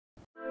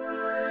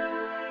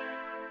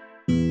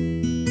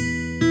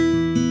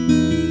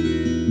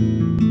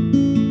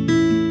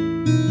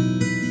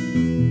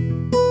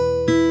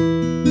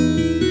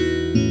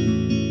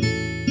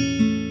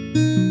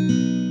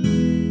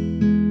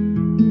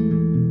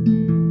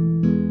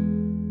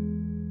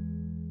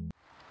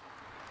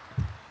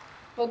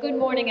good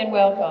morning and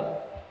welcome.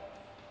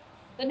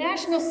 The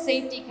National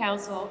Safety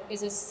Council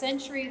is a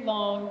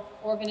century-long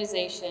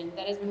organization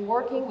that has been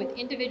working with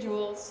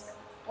individuals,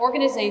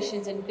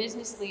 organizations, and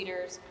business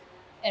leaders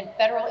and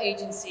federal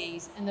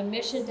agencies in the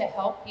mission to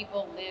help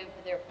people live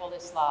their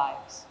fullest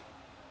lives.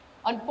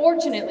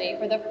 Unfortunately,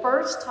 for the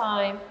first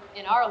time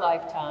in our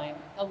lifetime,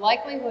 the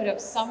likelihood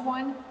of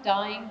someone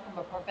dying from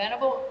a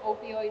preventable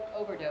opioid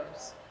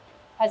overdose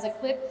has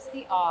eclipsed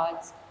the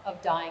odds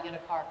of dying in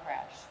a car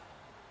crash.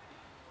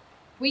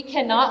 We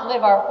cannot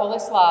live our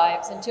fullest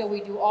lives until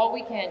we do all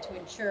we can to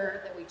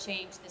ensure that we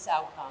change this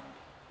outcome.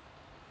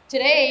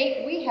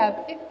 Today, we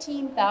have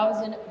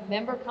 15,000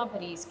 member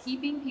companies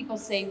keeping people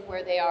safe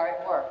where they are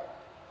at work.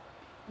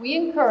 We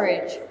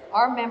encourage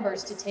our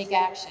members to take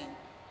action.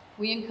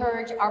 We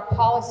encourage our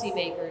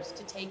policymakers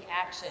to take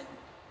action.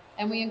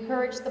 And we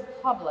encourage the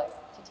public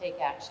to take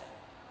action.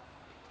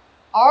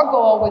 Our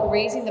goal with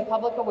raising the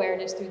public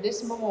awareness through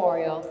this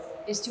memorial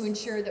is to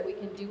ensure that we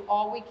can do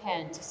all we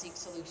can to seek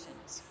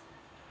solutions.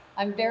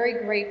 I'm very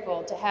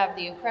grateful to have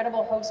the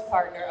incredible host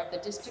partner of the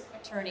District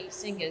Attorney,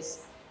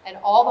 Singas, and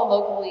all the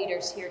local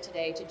leaders here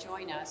today to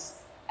join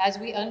us as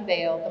we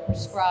unveil the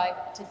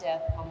Prescribed to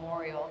Death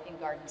Memorial in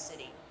Garden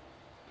City.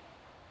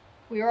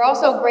 We are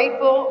also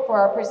grateful for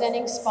our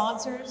presenting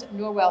sponsors,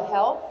 Norwell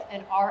Health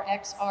and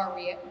RXR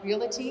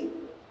Realty,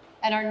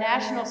 and our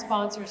national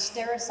sponsors,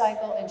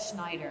 Stericycle and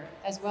Schneider,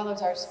 as well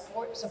as our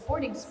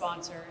supporting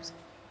sponsors,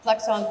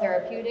 Flexon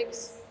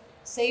Therapeutics,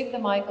 Save the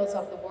Michaels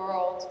of the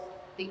World,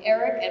 the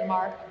Eric and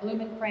Mark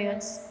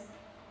Blumenkrantz,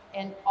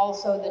 and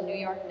also the New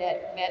York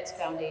Mets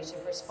Foundation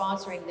for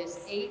sponsoring this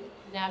 8th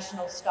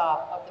national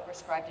stop of the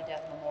Prescribed to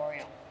Death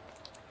Memorial.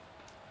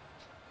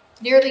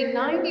 Nearly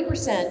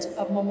 90%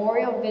 of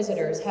memorial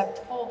visitors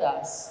have told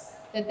us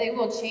that they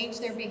will change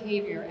their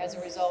behavior as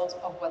a result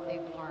of what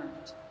they've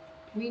learned.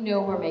 We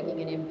know we're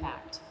making an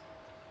impact.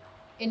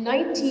 In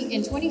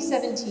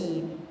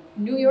 2017,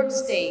 New York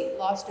State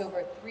lost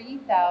over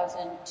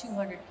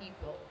 3,200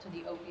 people to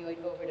the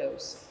opioid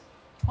overdose.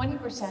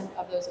 20%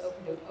 of those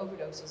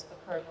overdoses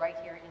occurred right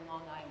here in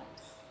Long Island.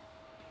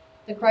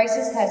 The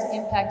crisis has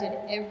impacted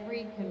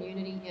every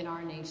community in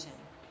our nation.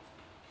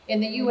 In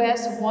the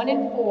US, 1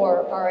 in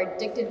 4 are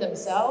addicted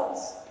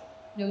themselves,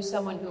 know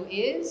someone who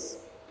is,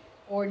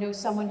 or know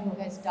someone who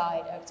has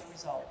died as a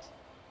result.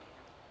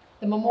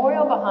 The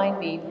memorial behind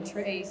me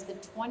portrays the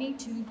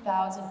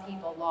 22,000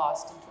 people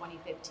lost in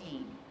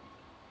 2015.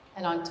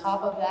 And on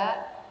top of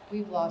that,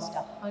 we've lost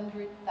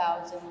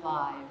 100,000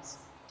 lives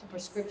to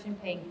prescription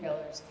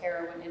painkillers,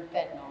 heroin, and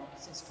fentanyl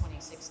since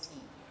 2016.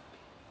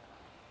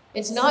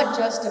 It's not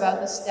just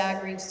about the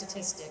staggering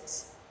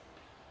statistics,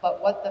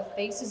 but what the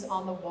faces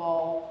on the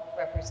wall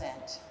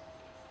represent.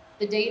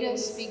 The data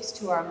speaks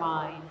to our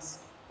minds,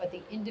 but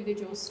the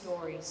individual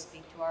stories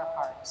speak to our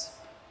hearts.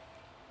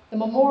 The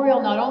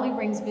memorial not only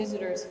brings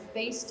visitors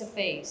face to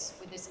face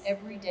with this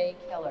everyday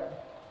killer,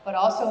 but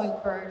also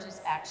encourages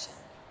action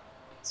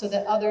so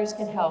that others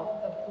can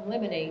help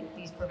eliminate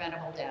these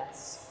preventable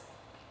deaths.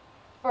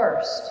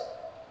 First,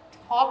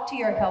 talk to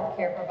your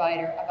healthcare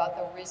provider about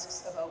the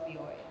risks of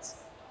opioids.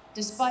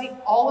 Despite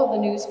all of the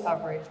news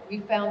coverage, we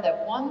found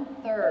that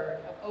 1/3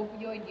 of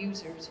opioid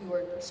users who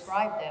are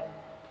prescribed them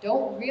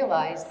don't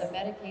realize the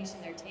medication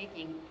they're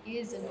taking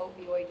is an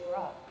opioid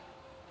drug.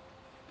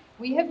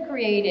 We have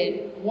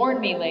created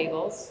Warn Me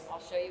labels, I'll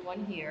show you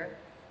one here,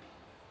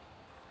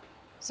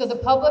 so the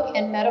public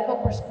and medical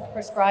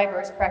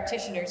prescribers,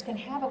 practitioners can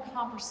have a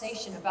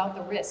conversation about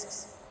the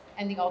risks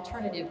and the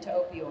alternative to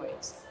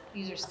opioids.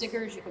 These are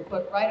stickers you can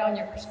put right on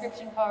your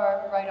prescription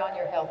card, right on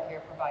your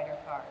healthcare provider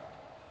card.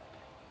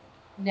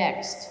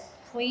 Next,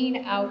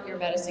 clean out your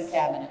medicine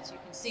cabinets. You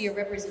can see a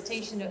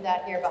representation of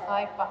that here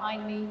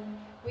behind me.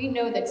 We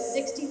know that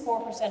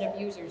 64% of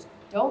users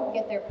don't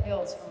get their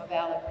pills from a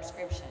valid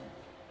prescription.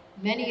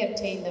 Many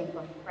obtain them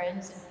from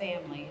friends and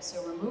family,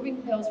 so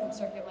removing pills from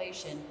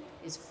circulation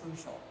is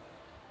crucial.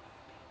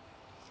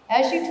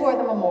 As you tour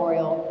the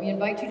memorial, we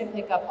invite you to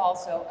pick up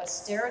also a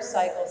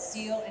Stericycle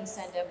seal and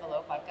send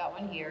envelope, I've got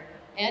one here,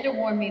 and a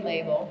Warn Me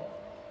label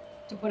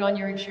to put on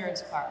your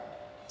insurance card.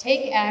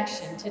 Take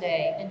action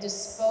today and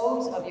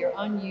dispose of your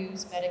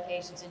unused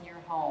medications in your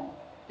home.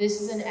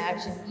 This is an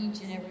action each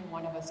and every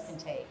one of us can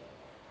take.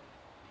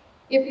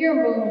 If you're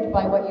moved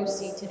by what you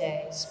see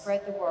today,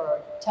 spread the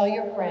word. Tell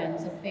your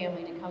friends and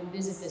family to come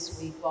visit this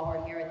week while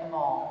we're here at the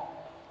mall.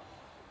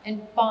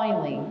 And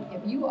finally,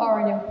 if you are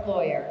an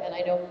employer, and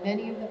I know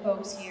many of the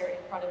folks here in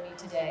front of me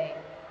today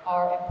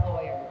are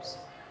employers,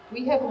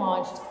 we have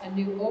launched a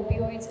new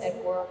Opioids at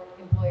Work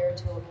Employer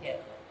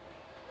Toolkit.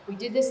 We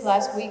did this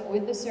last week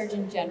with the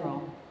Surgeon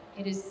General.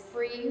 It is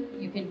free.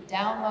 You can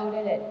download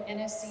it at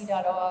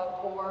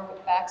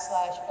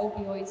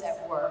nsc.org/opioids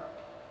at work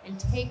and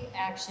take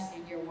action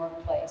in your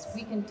workplace.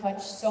 We can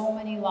touch so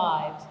many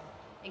lives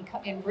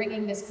in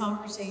bringing this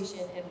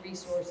conversation and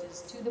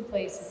resources to the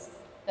places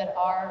that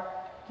our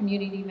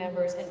community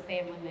members and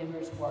family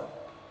members work.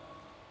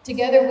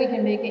 Together we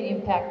can make an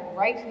impact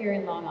right here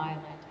in Long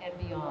Island and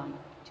beyond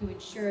to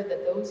ensure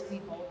that those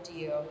people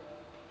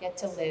get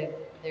to live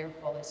their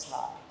fullest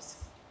lives.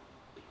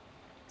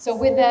 So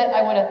with that,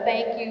 I want to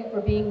thank you for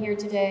being here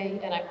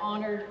today, and I'm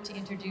honored to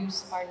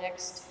introduce our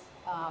next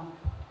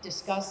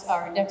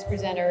our next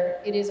presenter.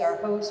 It is our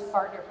host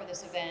partner for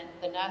this event,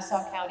 the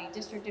Nassau County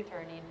District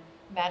Attorney,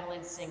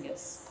 Madeline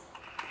Singas.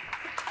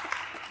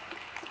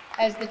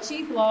 As the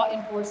chief law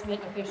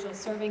enforcement official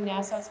serving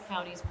Nassau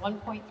County's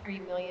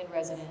 1.3 million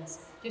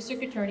residents,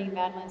 District Attorney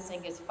Madeline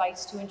Singas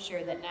fights to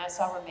ensure that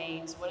Nassau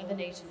remains one of the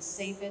nation's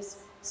safest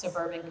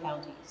suburban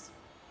counties.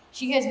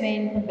 She has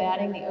made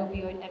combating the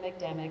opioid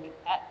epidemic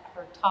at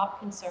her top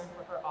concern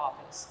for her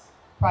office,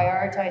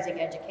 prioritizing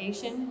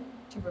education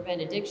to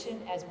prevent addiction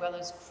as well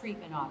as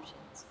treatment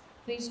options.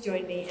 Please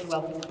join me in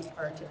welcoming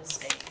her to the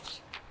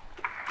stage.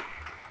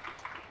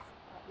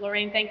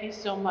 Lorraine, thank you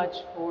so much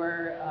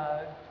for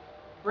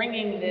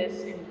bringing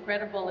this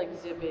incredible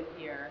exhibit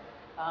here.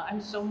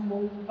 I'm so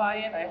moved by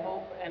it, I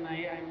hope, and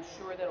I'm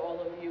sure that all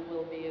of you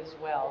will be as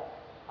well.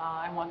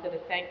 I wanted to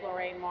thank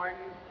Lorraine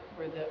Martin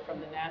from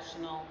the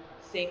National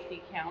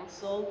Safety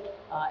Council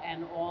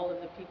and all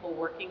of the people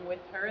working with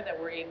her that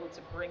were able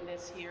to bring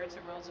this here to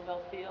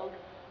Roosevelt Field.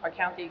 Our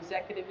county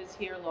executive is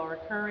here, Laura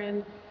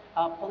Curran.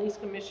 Police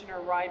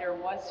Commissioner Ryder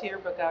was here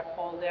but got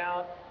called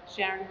out.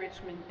 Sharon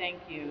Richmond,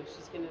 thank you.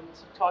 She's going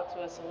to talk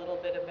to us a little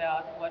bit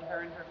about what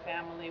her and her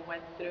family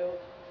went through.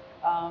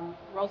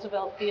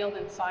 Roosevelt Field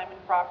and Simon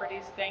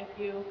Properties, thank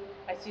you.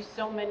 I see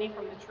so many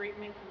from the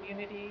treatment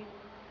community.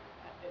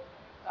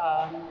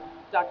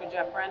 Dr.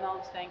 Jeff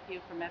Reynolds, thank you,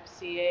 from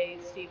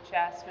FCA. Steve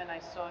Chasman, I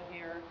saw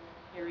here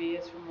he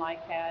is from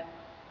LICAD.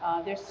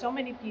 There's so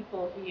many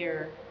people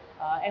here,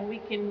 and we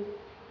can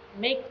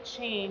make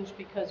change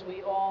because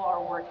we all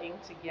are working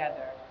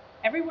together.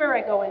 Everywhere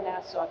I go in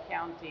Nassau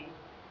County,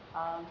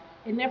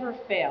 it never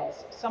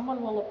fails.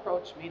 Someone will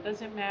approach me. It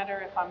doesn't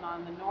matter if I'm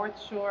on the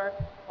North Shore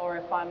or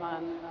if I'm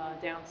on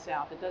down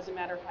south. It doesn't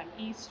matter if I'm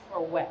east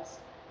or west.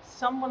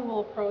 Someone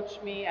will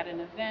approach me at an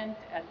event,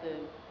 at the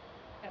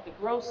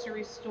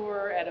grocery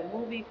store, at a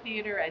movie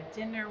theater, at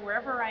dinner,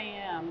 wherever I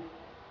am,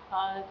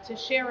 to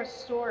share a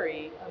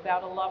story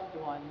about a loved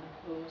one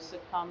who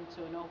succumbed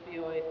to an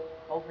opioid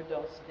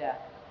overdose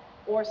death,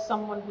 or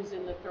someone who's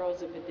in the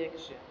throes of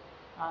addiction.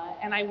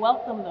 And I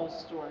welcome those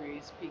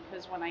stories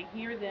because when I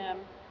hear them,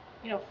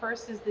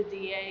 first as the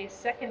DA,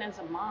 second as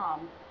a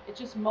mom, it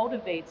just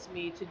motivates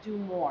me to do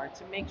more,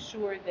 to make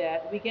sure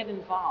that we get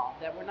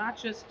involved, that we're not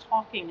just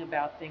talking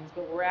about things,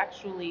 but we're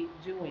actually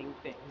doing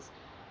things.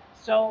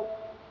 So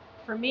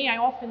for me, I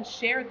often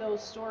share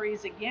those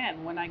stories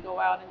again when I go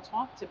out and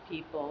talk to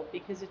people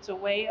because it's a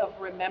way of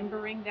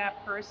remembering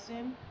that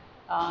person.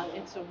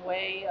 It's a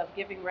way of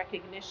giving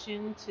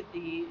recognition to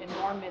the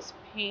enormous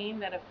pain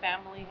that a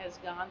family has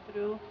gone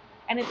through.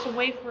 And it's a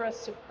way for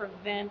us to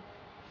prevent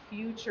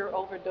future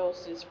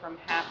overdoses from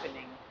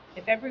happening.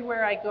 If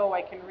everywhere I go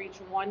I can reach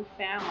one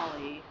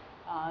family,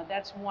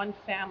 that's one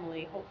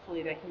family,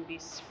 hopefully, that can be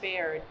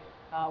spared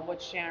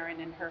what Sharon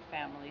and her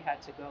family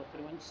had to go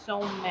through, and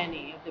so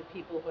many of the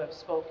people who have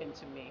spoken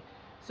to me.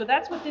 So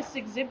that's what this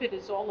exhibit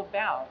is all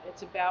about.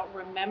 It's about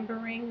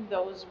remembering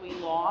those we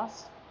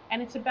lost,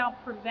 and it's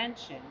about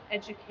prevention,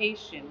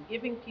 education,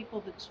 giving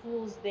people the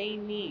tools they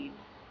need.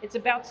 It's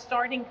about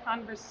starting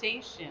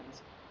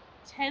conversations.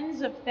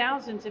 Tens of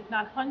thousands, if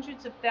not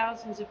hundreds of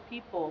thousands of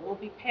people will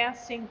be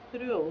passing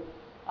through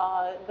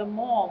the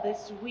mall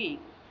this week,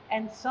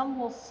 and some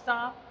will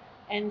stop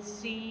and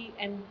see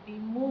and be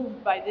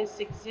moved by this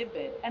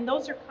exhibit. And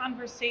those are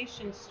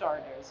conversation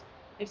starters.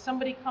 If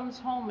somebody comes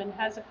home and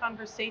has a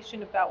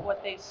conversation about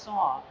what they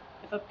saw,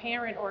 if a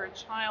parent or a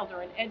child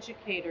or an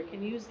educator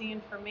can use the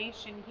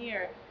information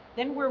here,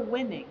 then we're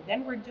winning,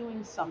 then we're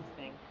doing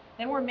something,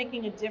 then we're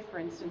making a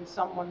difference in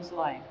someone's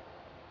life.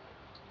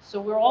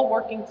 So we're all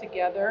working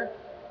together.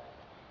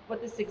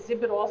 What this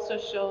exhibit also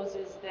shows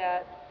is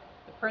that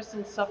the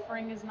person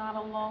suffering is not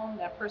alone,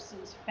 that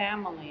person's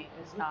family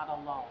is not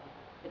alone.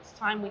 It's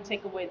time we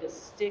take away the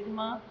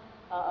stigma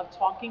of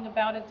talking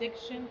about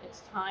addiction.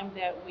 It's time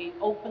that we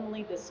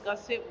openly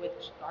discuss it with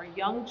our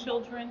young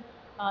children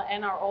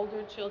and our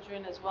older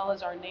children, as well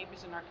as our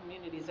neighbors in our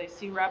communities. I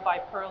see Rabbi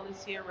Pearl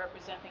is here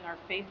representing our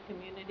faith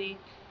community.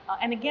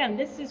 And again,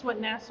 this is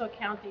what Nassau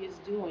County is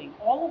doing.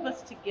 All of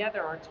us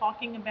together are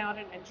talking about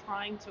it and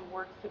trying to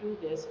work through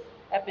this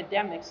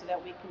epidemic so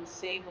that we can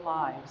save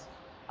lives.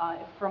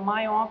 From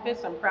my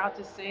office, I'm proud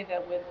to say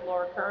that with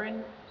Laura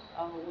Curran,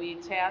 we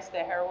tasked the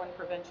Heroin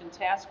Prevention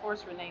Task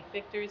Force. Renee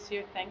Fichter is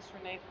here. Thanks,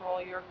 Renee, for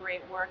all your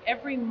great work.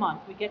 Every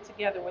month we get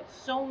together with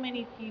so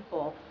many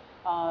people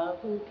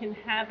who can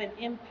have an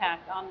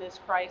impact on this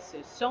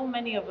crisis. So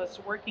many of us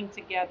working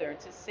together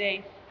to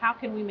say, how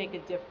can we make a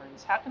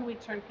difference? How can we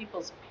turn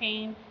people's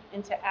pain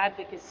into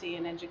advocacy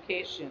and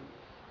education?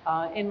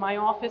 In my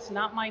office,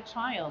 Not My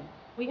Child,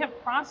 we have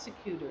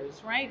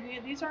prosecutors, right?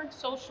 These aren't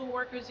social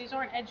workers, these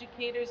aren't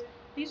educators,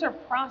 these are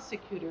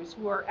prosecutors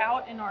who are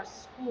out in our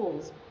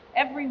schools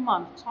every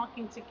month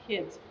talking to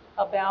kids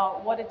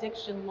about what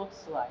addiction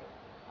looks like,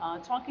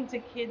 talking to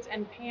kids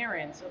and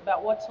parents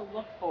about what to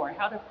look for,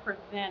 how to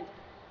prevent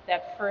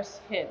that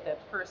first hit, that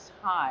first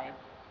high.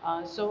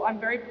 So I'm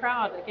very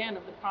proud, again,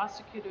 of the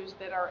prosecutors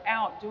that are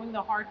out doing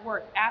the hard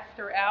work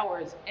after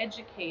hours,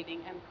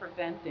 educating and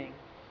preventing.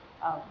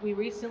 We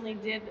recently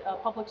did a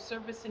public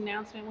service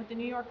announcement with the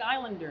New York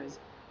Islanders.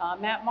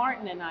 Matt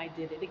Martin and I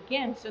did it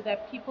again, so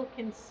that people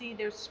can see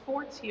their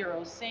sports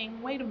heroes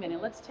saying, "Wait a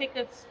minute, let's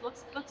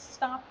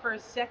stop for a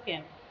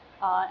second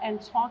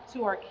and talk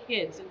to our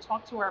kids and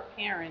talk to our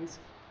parents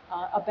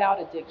about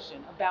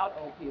addiction, about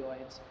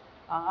opioids."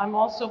 I'm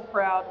also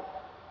proud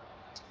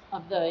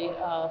of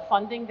the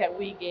funding that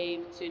we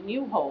gave to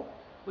New Hope,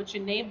 which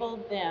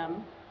enabled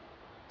them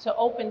to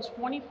open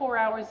 24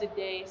 hours a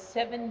day,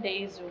 7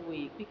 days a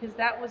week, because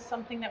that was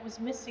something that was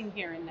missing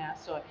here in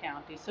Nassau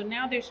County. So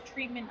now there's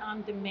treatment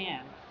on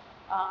demand.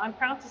 I'm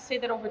proud to say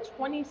that over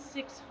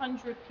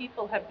 2,600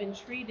 people have been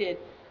treated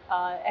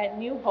at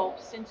New Hope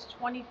since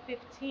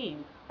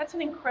 2015. That's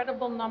an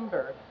incredible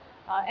number.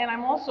 And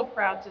I'm also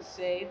proud to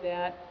say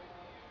that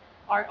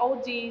our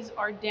ODs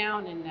are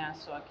down in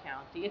Nassau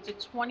County. It's a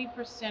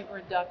 20%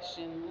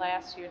 reduction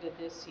last year to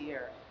this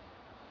year.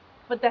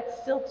 But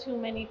that's still too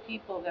many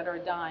people that are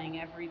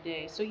dying every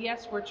day. So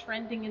yes, we're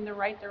trending in the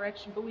right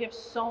direction, but we have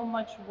so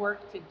much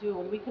work to do,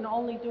 and we can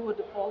only do it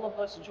if all of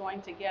us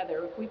join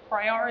together. If we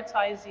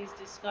prioritize these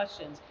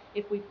discussions,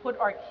 if we put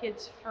our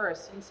kids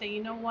first and say,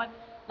 you know what,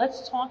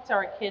 let's talk to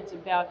our kids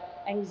about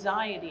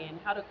anxiety and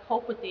how to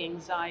cope with the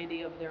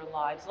anxiety of their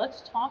lives.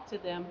 Let's talk to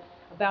them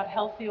about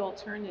healthy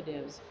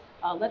alternatives.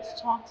 Let's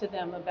talk to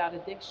them about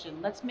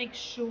addiction. Let's make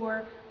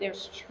sure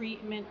there's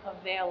treatment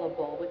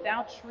available.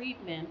 Without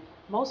treatment,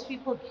 most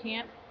people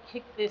can't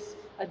kick this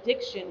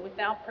addiction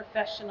without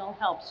professional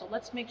help. So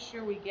let's make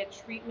sure we get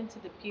treatment to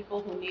the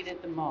people who need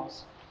it the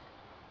most.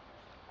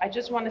 I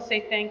just want to say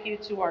thank you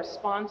to our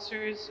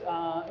sponsors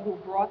who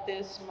brought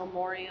this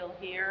memorial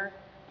here,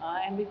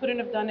 and we couldn't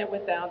have done it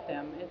without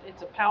them.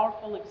 It's a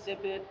powerful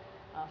exhibit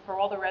for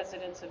all the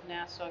residents of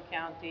Nassau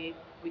County.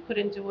 We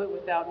couldn't do it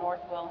without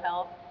Northwell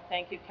Health.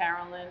 Thank you,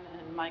 Carolyn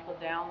and Michael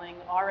Dowling.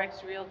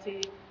 RX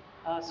Realty,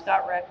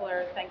 Scott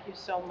Reckler, thank you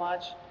so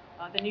much.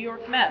 The New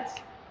York Mets,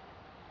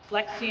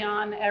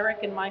 Flexion,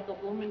 Eric and Michael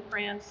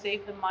Blumenkrantz,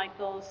 Save the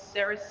Michaels,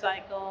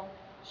 Stericycle,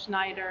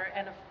 Schneider,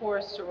 and of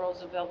course to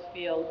Roosevelt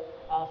Field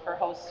for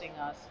hosting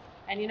us.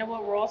 And you know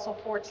what, we're also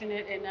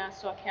fortunate in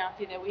Nassau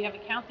County that we have a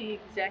county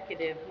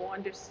executive who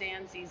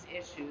understands these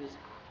issues,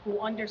 who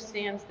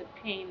understands the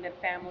pain that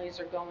families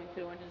are going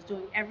through, and is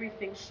doing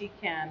everything she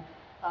can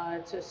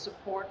to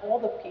support all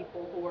the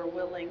people who are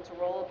willing to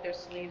roll up their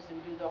sleeves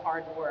and do the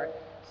hard work.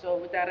 So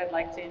with that, I'd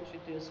like to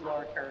introduce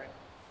Laura Curran.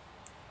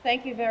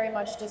 Thank you very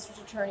much,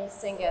 District Attorney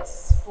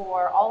Singas,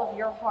 for all of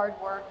your hard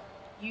work.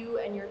 You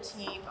and your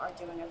team are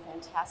doing a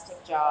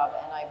fantastic job,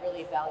 and I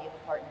really value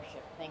the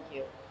partnership. Thank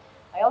you.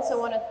 I also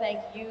want to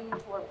thank you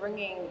for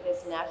bringing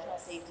this National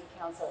Safety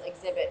Council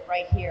exhibit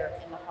right here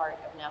in the heart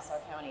of Nassau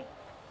County.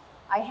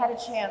 I had a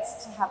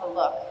chance to have a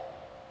look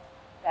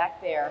back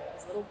there,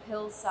 these little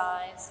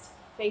pill-sized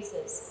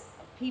faces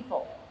of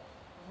people,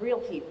 real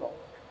people,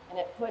 and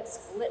it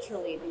puts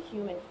literally the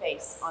human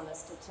face on the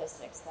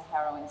statistics, the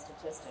harrowing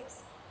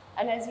statistics.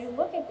 And as you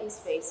look at these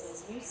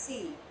faces, you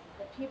see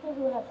that people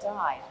who have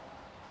died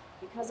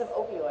because of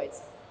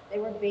opioids, they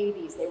were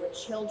babies, they were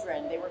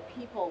children, they were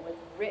people with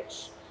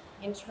rich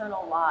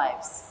internal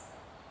lives.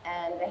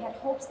 And they had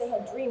hopes, they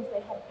had dreams,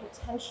 they had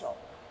potential.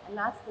 And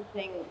that's the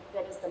thing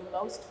that is the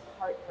most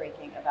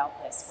heartbreaking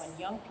about this, when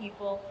young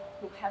people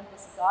who have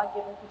this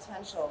God-given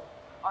potential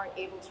aren't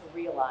able to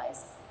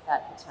realize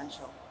that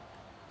potential.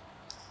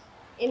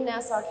 In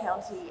Nassau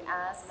County,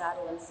 as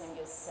Madeline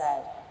Singas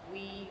said,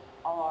 we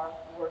are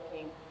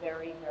working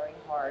very, very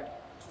hard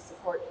to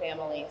support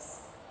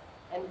families.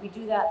 And we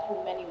do that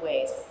through many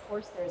ways. Of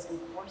course, there's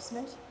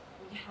enforcement.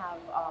 We have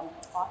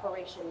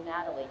Operation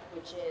Natalie,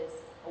 which is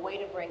a way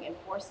to bring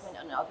enforcement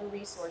and other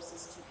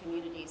resources to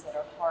communities that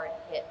are hard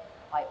hit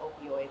by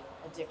opioid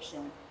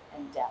addiction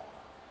and death.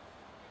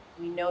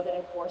 We know that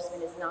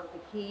enforcement is not the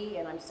key,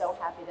 and I'm so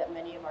happy that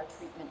many of our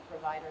treatment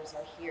providers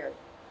are here.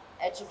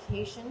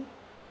 Education,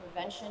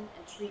 prevention,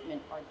 and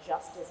treatment are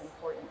just as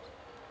important.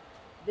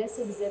 This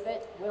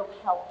exhibit will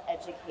help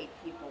educate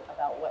people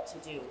about what to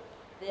do.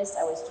 This,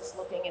 I was just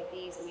looking at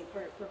these, I mean,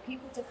 for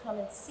people to come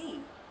and see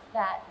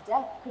that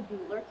death could be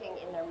lurking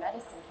in their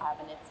medicine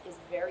cabinets is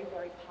very,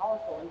 very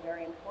powerful and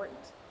very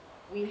important.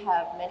 We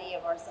have many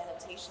of our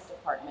sanitation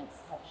departments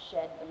have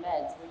shed the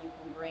meds where you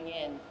can bring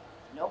in,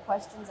 no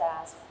questions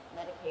asked,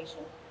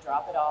 medication,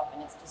 drop it off,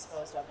 and it's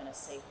disposed of in a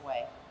safe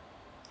way.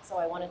 So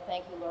I want to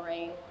thank you,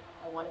 Lorraine.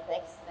 I want to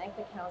thank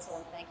the council,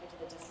 and thank you to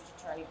the district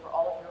attorney for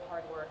all of your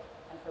hard work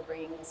and for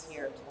bringing this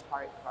here to the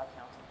heart of our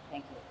county.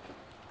 Thank you.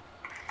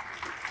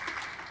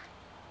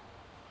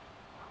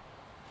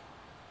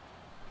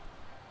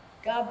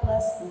 God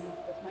blessed me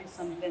with my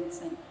son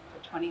Vincent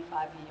for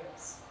 25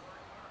 years.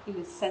 He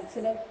was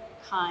sensitive,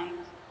 kind,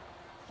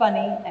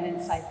 funny, and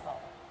insightful.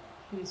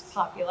 He was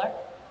popular.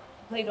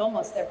 He played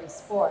almost every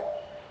sport.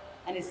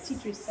 And his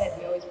teachers said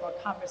he always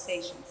brought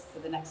conversations to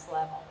the next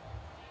level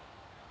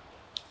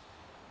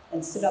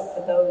and stood up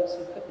for those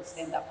who couldn't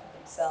stand up for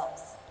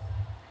themselves.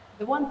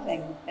 The one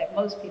thing that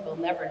most people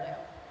never knew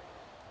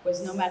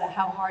was no matter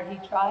how hard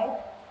he tried,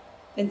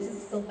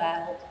 Vincent still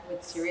battled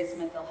with serious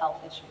mental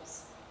health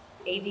issues: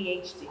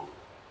 ADHD,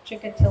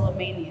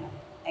 trichotillomania,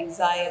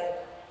 anxiety,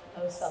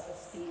 low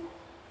self-esteem,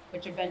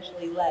 which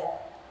eventually led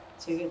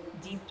to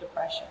deep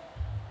depression.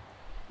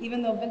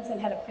 Even though Vincent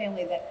had a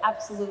family that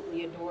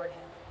absolutely adored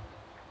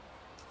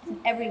him, and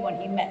everyone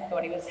he met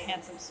thought he was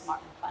handsome,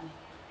 smart, and funny,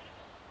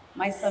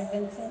 my son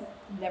Vincent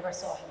never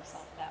saw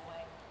himself that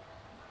way.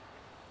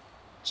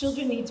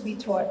 Children need to be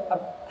taught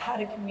how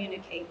to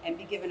communicate and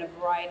be given a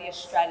variety of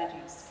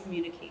strategies to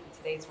communicate in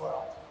today's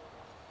world.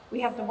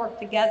 We have to work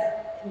together.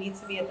 It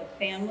needs to be at the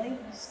family,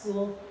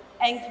 school,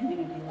 and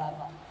community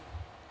level.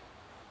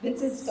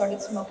 Vincent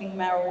started smoking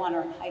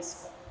marijuana in high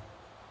school.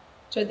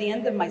 Toward the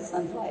end of my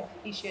son's life,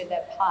 he shared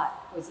that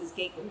pot was his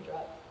gateway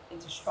drug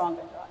into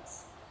stronger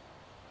drugs.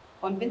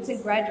 When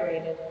Vincent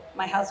graduated,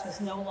 my house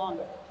was no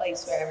longer the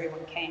place where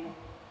everyone came.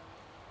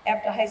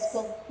 After high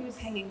school, he was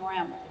hanging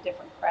around with a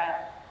different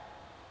crowd.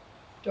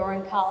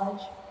 During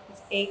college,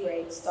 his A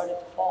grade started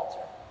to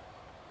falter.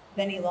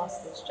 Then he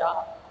lost his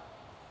job.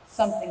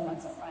 Something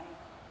wasn't right.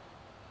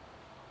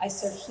 I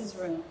searched his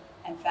room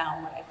and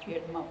found what I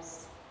feared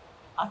most.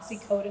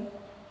 Oxycodone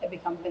had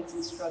become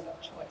Vincent's drug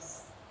of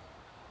choice.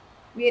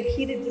 We had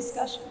heated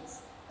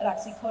discussions that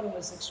oxycodone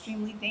was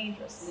extremely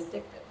dangerous and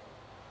addictive.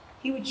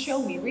 He would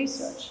show me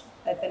research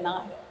that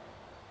denied it.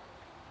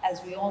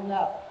 As we all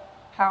know,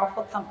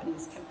 powerful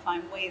companies can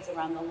find ways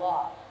around the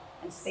law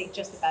and state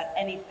just about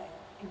anything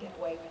and get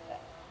away with it.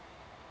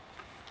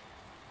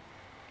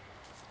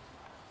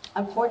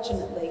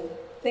 Unfortunately,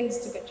 things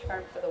took a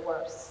turn for the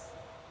worse.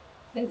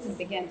 Vincent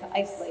began to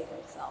isolate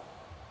himself.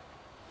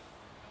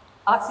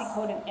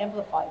 Oxycodone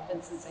amplified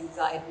Vincent's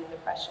anxiety and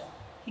depression.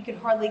 He could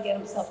hardly get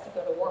himself to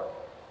go to work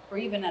or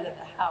even out of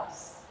the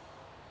house.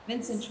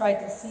 Vincent tried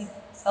to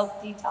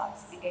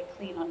self-detox and get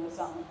clean on his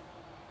own,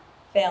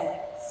 failing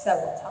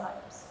several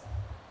times.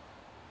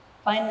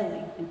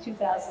 Finally, in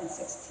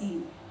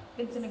 2016,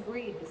 Vincent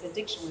agreed his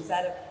addiction was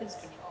out of his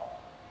control.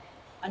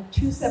 On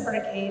 2 separate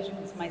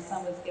occasions, my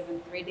son was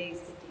given 3 days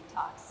to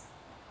detox.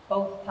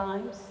 Both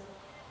times,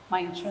 my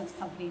insurance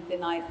company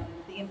denied him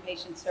the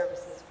inpatient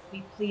services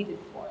we pleaded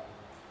for.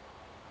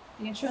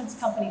 The insurance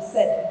company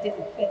said he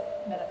didn't fit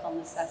medical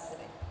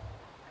necessity.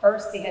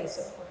 First, he had a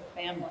supportive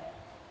family.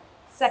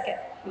 Second,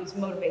 he was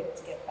motivated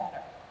to get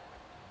better.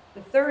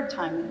 The third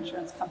time the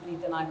insurance company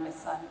denied my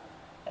son,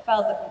 I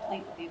filed a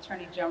complaint with the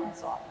Attorney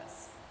General's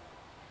office.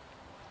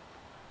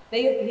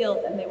 They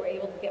appealed and they were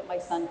able to get my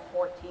son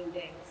 14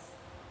 days.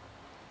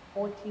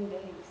 14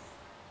 days.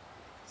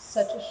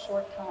 Such a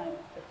short time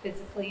to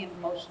physically and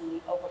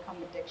emotionally overcome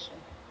addiction.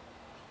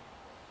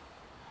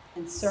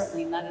 And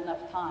certainly not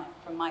enough time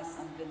for my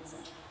son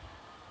Vincent.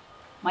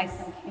 My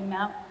son came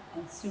out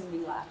and soon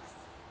relapsed,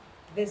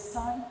 this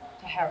time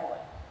to heroin.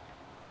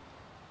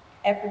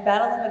 After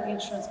battling with the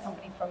insurance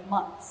company for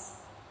months,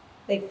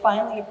 they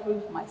finally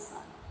approved my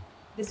son.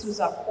 This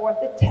was our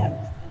 4th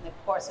attempt in the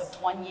course of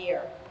 1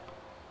 year.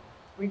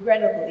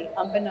 Regrettably,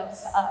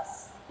 unbeknownst to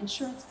us,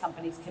 insurance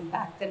companies can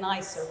back deny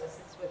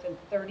services within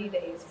 30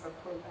 days of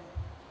approving.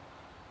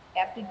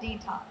 After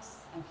detox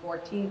and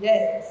 14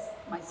 days,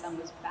 my son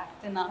was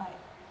back denied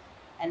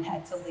and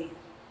had to leave.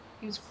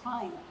 He was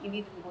crying, he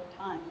needed more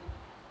time.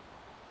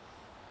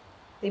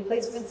 They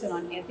placed Vincent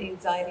on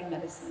anti-anxiety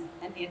medicine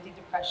and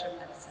antidepressant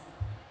medicine.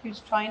 He was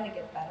trying to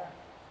get better.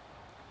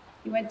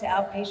 He went to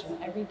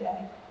outpatient every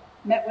day,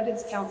 met with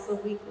his counselor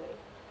weekly,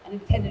 and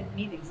attended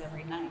meetings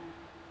every night.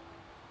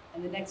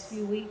 In the next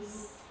few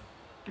weeks,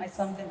 my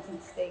son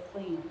Vincent stayed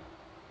clean.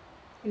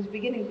 He was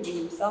beginning to be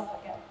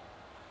himself again.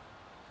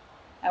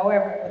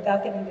 However,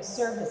 without getting the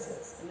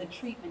services and the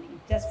treatment he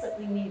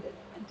desperately needed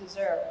and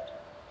deserved,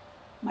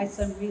 my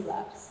son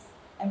relapsed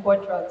and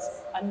bought drugs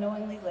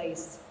unknowingly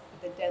laced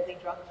with the deadly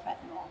drug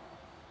fentanyl.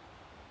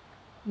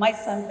 My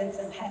son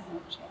Vincent had no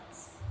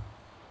chance.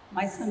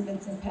 My son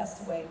Vincent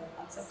passed away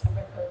on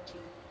September 13,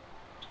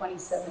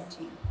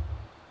 2017.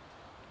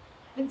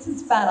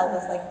 Vincent's battle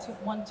was like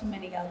one too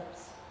many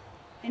others.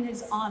 In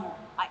his honor,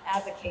 I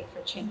advocate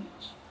for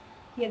change.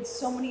 He had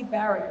so many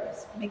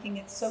barriers, making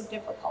it so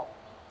difficult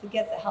to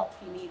get the help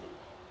he needed.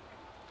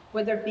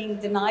 Whether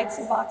being denied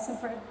Suboxone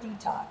for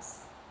detox,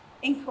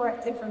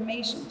 incorrect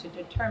information to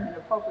determine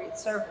appropriate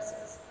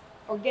services,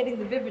 or getting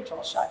the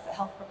Vivitrol shot to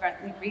help prevent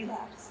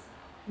relapse,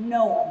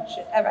 no one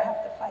should ever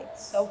have to fight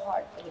so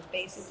hard for the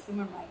basic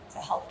human right to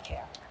health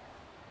care.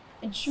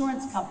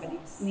 Insurance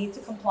companies need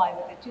to comply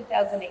with the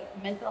 2008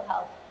 Mental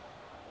Health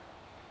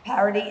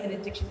Parity and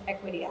Addiction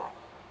Equity Act.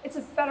 It's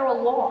a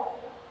federal law.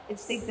 It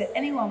states that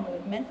anyone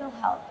with a mental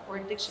health or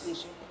addiction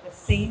issue get the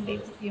same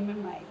basic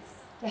human rights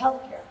to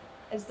health care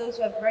as those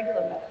who have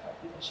regular medical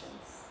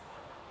conditions.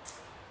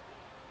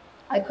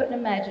 I couldn't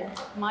imagine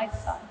if my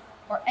son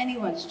or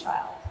anyone's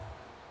child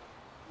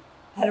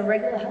had a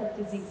regular health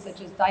disease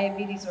such as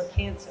diabetes or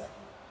cancer,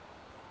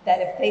 that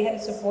if they had a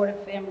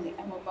supportive family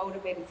and were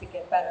motivated to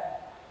get better,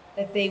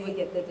 that they would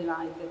get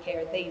denied the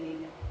care they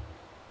needed.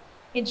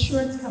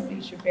 Insurance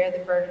companies should bear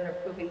the burden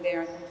of proving they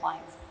are in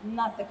compliance,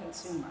 not the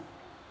consumer.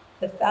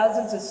 The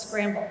thousands of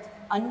scrambled,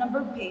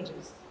 unnumbered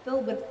pages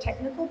filled with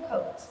technical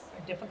codes,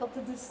 are difficult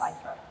to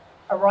decipher,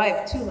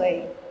 arrive too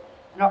late,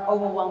 and are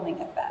overwhelming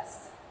at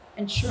best.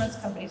 Insurance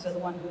companies are the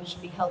ones who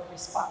should be held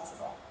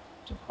responsible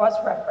to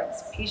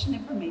cross-reference patient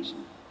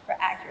information for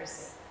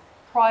accuracy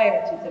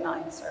prior to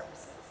denying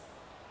services,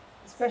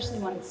 especially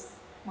when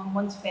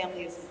one's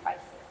family is in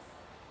crisis.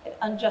 It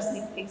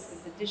unjustly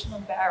places additional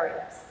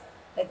barriers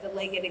that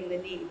delay getting the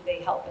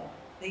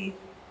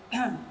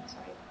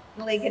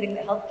delay getting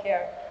the health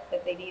care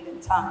that they need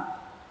in time.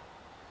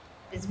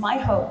 It is my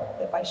hope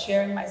that by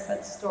sharing my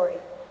son's story,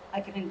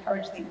 I can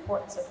encourage the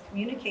importance of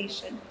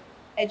communication,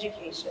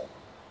 education,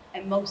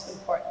 and most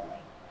importantly,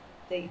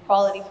 the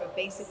equality for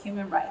basic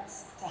human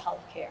rights to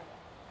health care.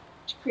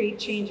 To create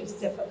change is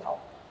difficult,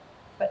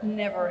 but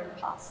never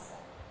impossible.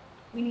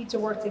 We need to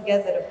work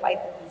together to fight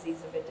the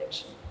disease of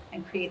addiction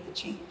and create the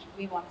change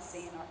we want to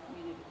see in our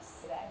communities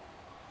today.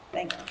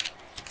 Thank you.